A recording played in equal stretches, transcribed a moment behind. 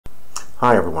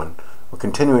Hi everyone. We're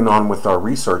continuing on with our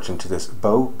research into this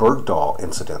Bowe Bergdahl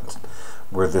incident,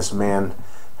 where this man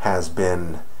has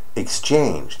been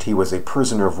exchanged. He was a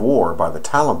prisoner of war by the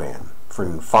Taliban for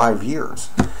 5 years,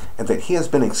 and that he has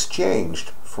been exchanged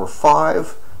for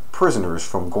 5 prisoners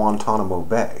from Guantanamo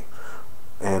Bay.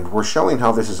 And we're showing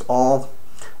how this is all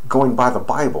going by the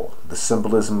Bible, the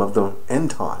symbolism of the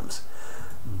end times.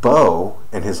 Bowe,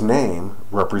 and his name,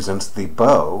 represents the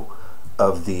bow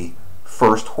of the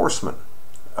first horseman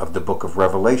of the book of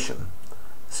Revelation.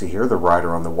 See here, the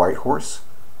rider on the white horse,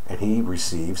 and he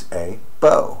receives a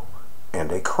bow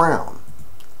and a crown.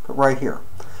 But right here.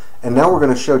 And now we're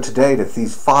going to show today that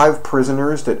these 5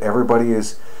 prisoners that everybody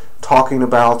is talking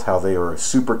about, how they are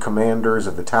super commanders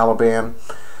of the Taliban,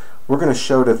 we're going to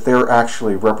show that they're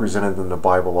actually represented in the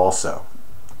Bible also.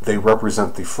 They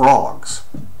represent the frogs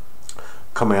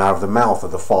coming out of the mouth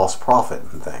of the false prophet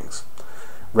and things.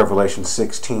 Revelation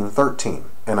 16:13,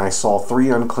 and I saw 3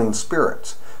 unclean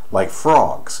spirits, like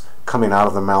frogs, coming out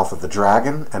of the mouth of the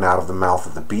dragon, and out of the mouth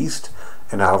of the beast,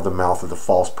 and out of the mouth of the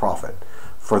false prophet.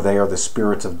 For they are the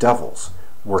spirits of devils,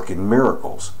 working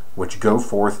miracles, which go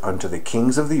forth unto the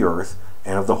kings of the earth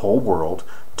and of the whole world,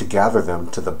 to gather them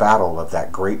to the battle of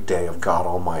that great day of God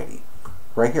Almighty.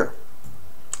 Right here.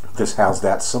 This has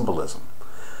that symbolism.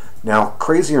 Now,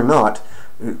 crazy or not,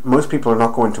 most people are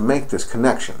not going to make this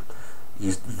connection.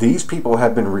 These people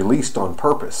have been released on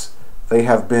purpose. They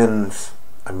have been,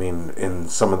 in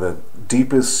some of the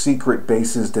deepest secret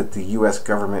bases that the U.S.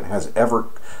 government has ever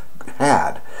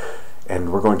had.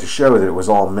 And we're going to show that it was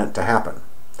all meant to happen.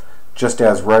 Just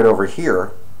as right over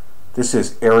here, this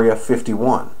is Area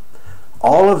 51.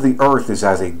 All of the earth is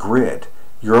as a grid.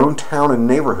 Your own town and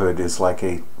neighborhood is like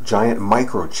a giant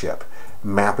microchip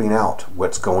mapping out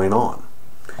what's going on.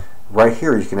 Right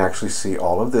here you can actually see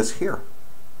all of this here.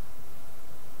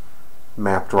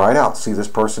 Mapped right out. See this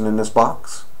person in this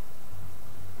box?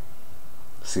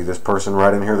 See this person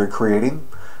right in here they're creating?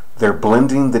 They're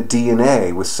blending the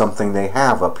DNA with something they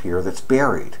have up here that's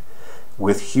buried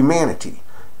with humanity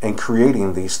and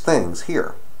creating these things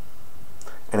here.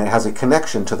 And it has a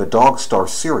connection to the dog star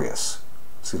Sirius.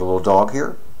 See the little dog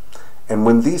here? And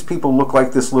when these people look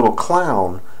like this little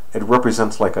clown, it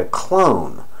represents like a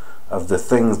clone of the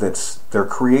things they're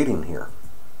creating here.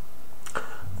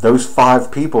 Those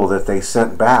 5 people that they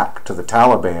sent back to the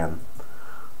Taliban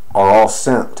are all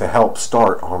sent to help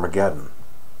start Armageddon.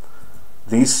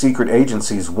 These secret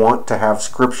agencies want to have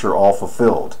Scripture all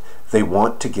fulfilled. They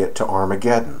want to get to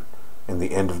Armageddon in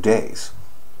the end of days.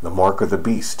 The mark of the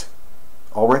beast.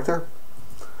 All right there?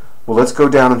 Well, let's go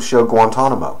down and show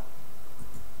Guantanamo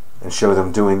and show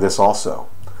them doing this also.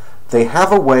 They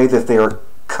have a way that they are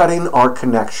cutting our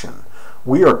connection.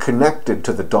 We are connected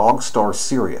to the dog star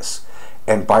Sirius.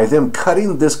 And by them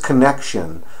cutting this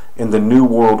connection in the New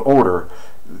World Order,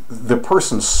 the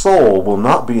person's soul will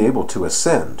not be able to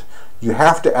ascend. You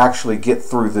have to actually get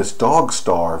through this dog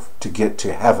star to get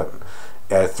to heaven,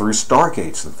 through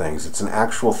stargates and things. It's an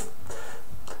actual...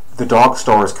 The dog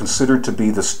star is considered to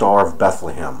be the Star of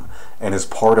Bethlehem and is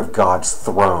part of God's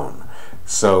throne.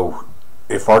 So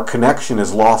if our connection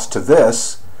is lost to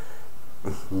this,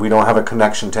 we don't have a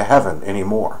connection to heaven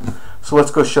anymore. So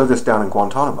let's go show this down in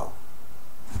Guantanamo.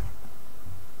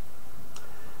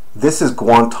 This is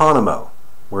Guantanamo,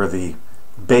 where the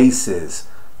base is,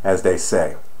 as they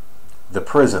say, the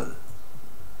prison.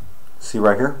 See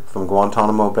right here, from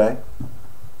Guantanamo Bay,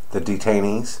 the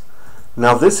detainees.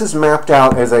 Now this is mapped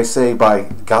out, as I say, by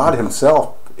God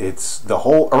himself. It's the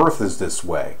whole earth is this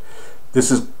way.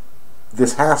 This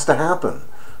has to happen.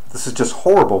 This is just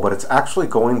horrible, but it's actually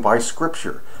going by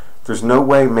Scripture. There's no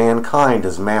way mankind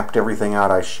has mapped everything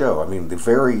out I show. The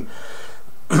very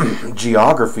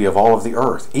geography of all of the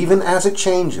earth, even as it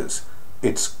changes,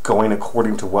 it's going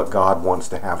according to what God wants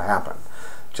to have happen,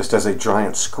 just as a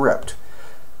giant script.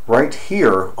 Right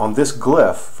here on this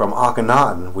glyph from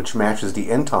Akhenaten, which matches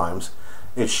the end times,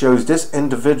 it shows this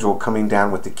individual coming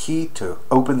down with the key to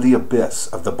open the abyss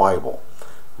of the Bible.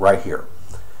 Right here.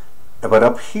 But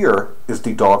up here is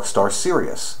the dog star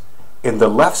Sirius. In the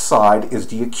left side is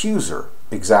the accuser,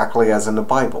 exactly as in the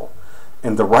Bible.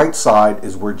 And the right side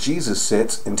is where Jesus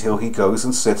sits until he goes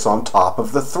and sits on top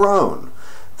of the throne.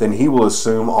 Then he will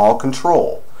assume all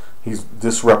control.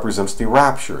 This represents the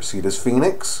rapture. See this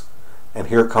phoenix? And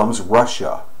here comes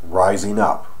Russia rising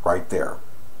up right there.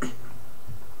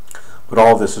 But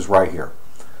all this is right here.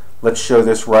 Let's show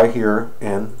this right here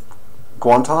in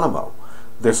Guantanamo.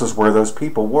 This is where those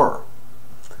people were.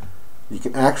 You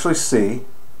can actually see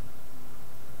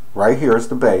right here is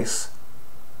the base.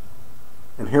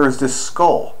 And here is this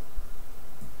skull.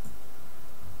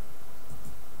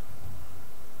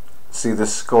 See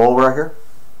this skull right here?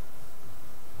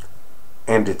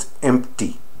 And it's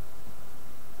empty.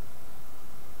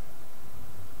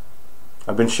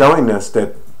 I've been showing this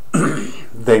that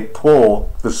they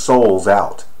pull the souls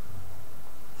out.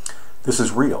 This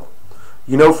is real.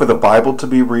 You know, for the Bible to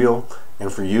be real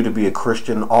and for you to be a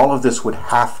Christian, all of this would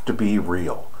have to be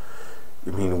real. I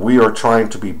mean, we are trying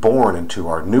to be born into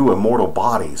our new immortal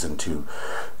bodies and to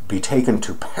be taken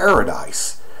to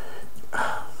paradise.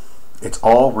 It's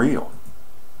all real.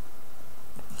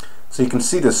 So you can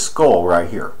see this skull right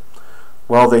here.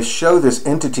 Well, they show this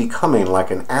entity coming like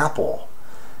an apple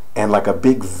and like a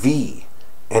big V.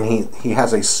 And he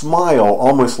has a smile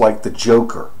almost like the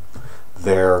Joker,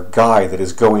 their guy that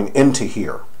is going into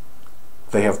here.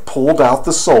 They have pulled out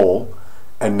the soul,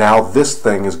 and now this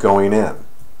thing is going in.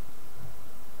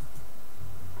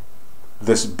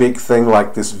 This big thing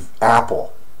like this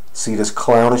apple. See this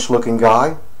clownish looking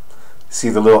guy? See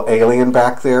the little alien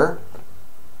back there?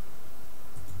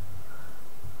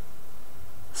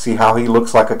 See how he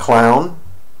looks like a clown?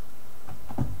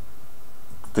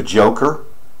 The Joker?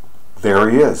 There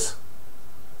he is.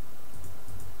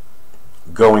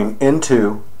 Going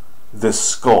into this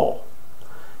skull.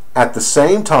 At the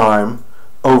same time,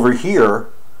 over here,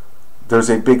 there's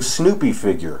a big Snoopy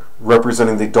figure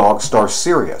representing the dog star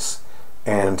Sirius.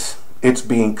 And it's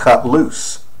being cut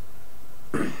loose.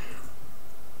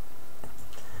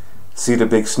 See the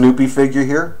big Snoopy figure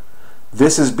here?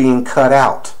 This is being cut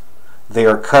out. They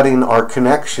are cutting our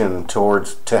connection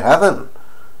to heaven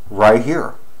right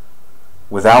here.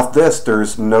 Without this,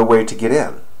 there's no way to get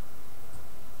in.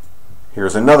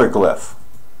 Here's another glyph.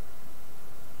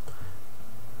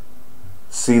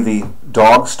 See the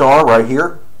dog star right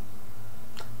here?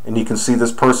 And you can see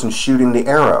this person shooting the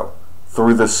arrow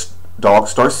through this dog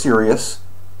star Sirius,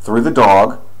 through the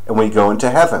dog, and we go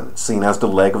into heaven, seen as the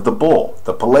leg of the bull,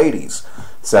 the Pleiades.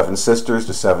 7 sisters,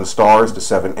 the 7 stars, the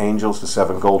 7 angels, the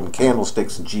 7 golden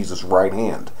candlesticks in Jesus' right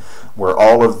hand, where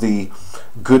all of the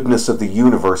goodness of the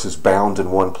universe is bound in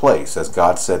one place, as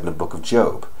God said in the book of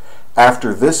Job.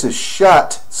 After this is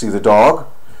shut, see the dog?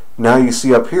 Now you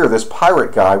see up here this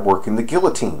pirate guy working the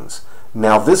guillotines.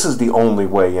 Now this is the only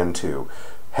way into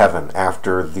heaven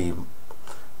after the,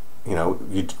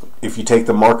 if you take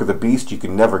the mark of the beast, you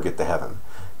can never get to heaven.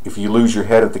 If you lose your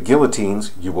head at the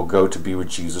guillotines, you will go to be with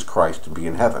Jesus Christ and be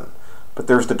in heaven. But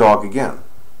there's the dog again.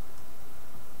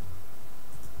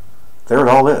 There it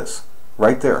all is.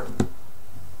 Right there.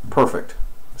 Perfect.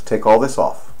 Let's take all this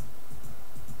off.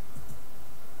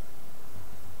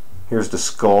 Here's the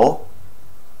skull.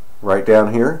 Right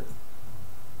down here.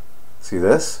 See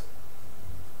this?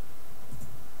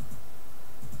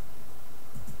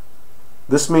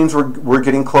 This means we're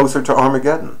getting closer to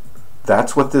Armageddon.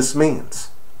 That's what this means.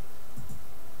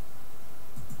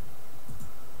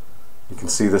 You can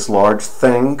see this large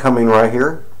thing coming right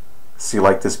here. See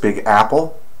like this big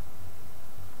apple?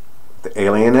 The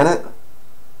alien in it?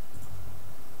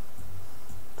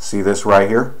 See this right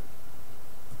here?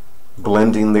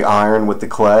 Blending the iron with the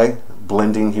clay,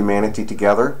 blending humanity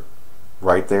together.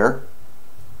 Right there.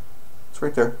 It's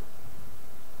right there.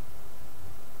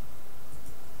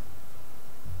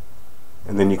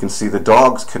 And then you can see the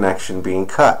dog's connection being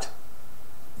cut.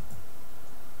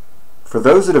 For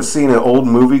those that have seen an old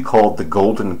movie called The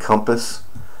Golden Compass,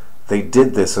 they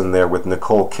did this in there with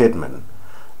Nicole Kidman.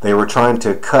 They were trying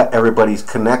to cut everybody's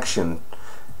connection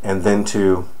and then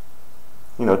to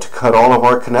cut all of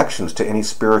our connections to any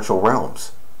spiritual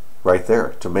realms. Right there.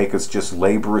 To make us just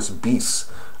laborious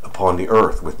beasts upon the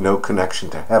earth with no connection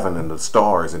to heaven and the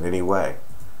stars in any way.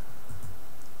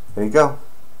 There you go.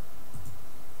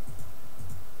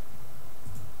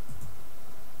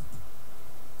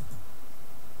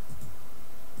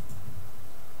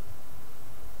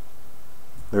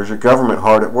 There's your government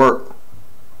hard at work.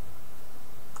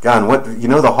 God,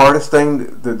 the hardest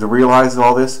thing to realize in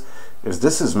all this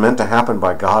is meant to happen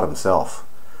by God himself.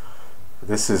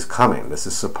 This is coming. This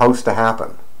is supposed to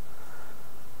happen.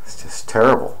 It's just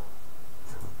terrible.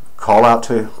 Call out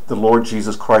to the Lord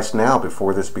Jesus Christ now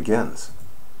before this begins.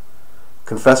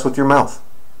 Confess with your mouth,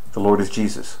 the Lord is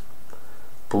Jesus.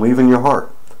 Believe in your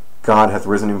heart, God hath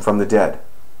risen him from the dead,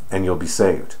 and you'll be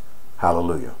saved.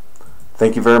 Hallelujah.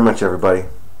 Thank you very much, everybody.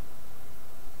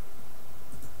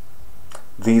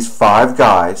 These 5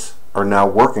 guys are now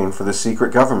working for the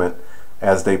secret government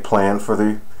as they plan for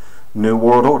the New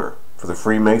World Order, for the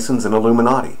Freemasons and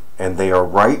Illuminati. And they are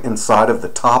right inside of the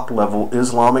top level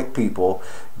Islamic people,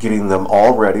 getting them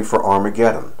all ready for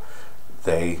Armageddon.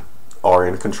 They are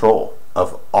in control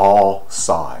of all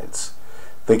sides.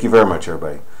 Thank you very much,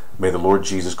 everybody. May the Lord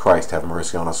Jesus Christ have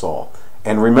mercy on us all.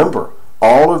 And remember,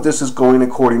 all of this is going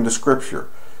according to Scripture.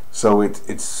 So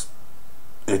it's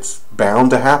bound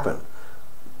to happen.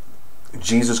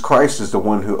 Jesus Christ is the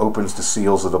one who opens the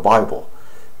seals of the Bible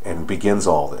and begins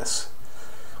all this.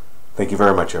 Thank you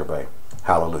very much, everybody.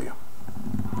 Hallelujah.